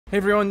Hey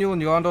everyone,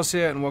 Ulandos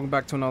here, and welcome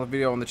back to another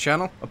video on the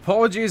channel.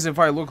 Apologies if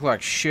I look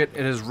like shit,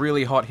 it is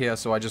really hot here,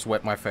 so I just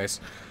wet my face.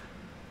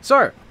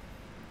 So,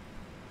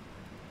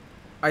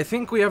 I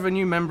think we have a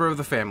new member of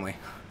the family.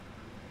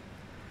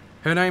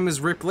 Her name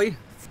is Ripley.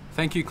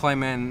 Thank you,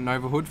 Clayman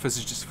Novahood,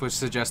 for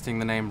suggesting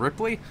the name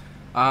Ripley.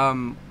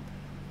 Yeah,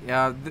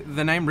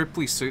 the name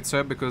Ripley suits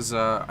her because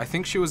I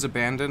think she was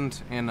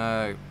abandoned in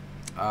a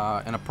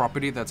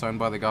property that's owned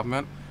by the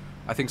government.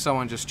 I think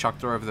someone just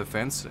chucked her over the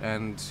fence,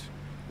 and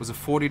it was a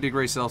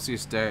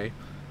 40°C day,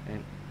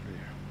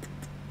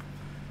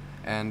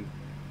 and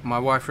my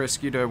wife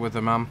rescued her with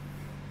her mum,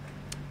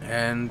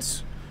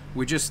 and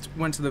we just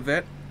went to the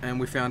vet, and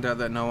we found out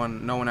that no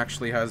one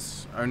actually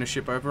has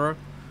ownership over her,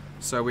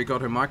 so we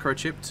got her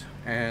microchipped,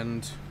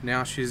 and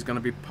now she's going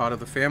to be part of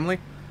the family.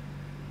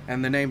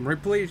 And the name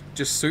Ripley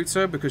just suits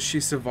her because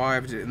she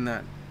survived in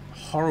that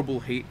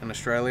horrible heat in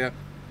Australia.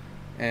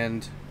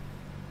 And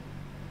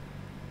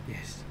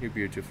yes, you're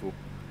beautiful.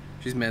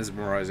 She's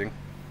mesmerizing.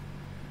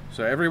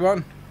 So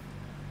everyone,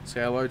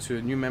 say hello to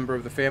a new member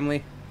of the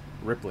family,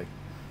 Ripley.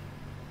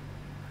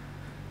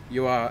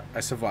 You are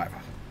a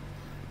survivor.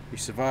 You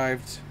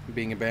survived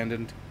being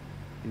abandoned,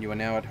 and you are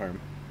now at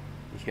home.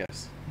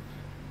 Yes.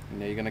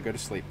 And now you're gonna go to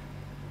sleep.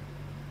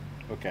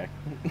 Okay.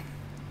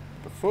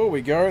 Before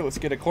we go, let's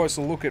get a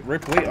closer look at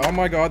Ripley. Oh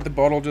my god, the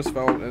bottle just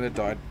fell and it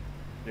died.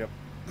 Yep.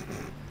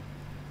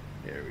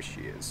 There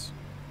she is.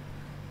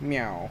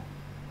 Meow.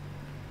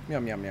 Meow,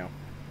 meow, meow.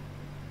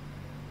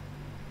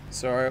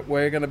 So,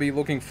 we're going to be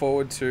looking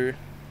forward to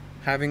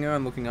having her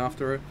and looking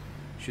after her.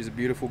 She's a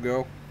beautiful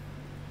girl.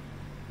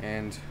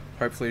 And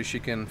hopefully she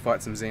can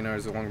fight some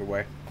Xenos along the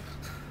way.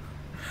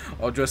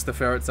 I'll dress the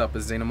ferrets up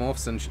as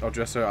xenomorphs, and I'll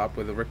dress her up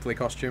with a Ripley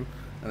costume,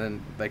 and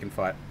then they can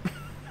fight.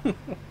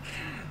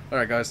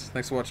 Alright guys,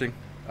 thanks for watching.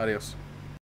 Adios.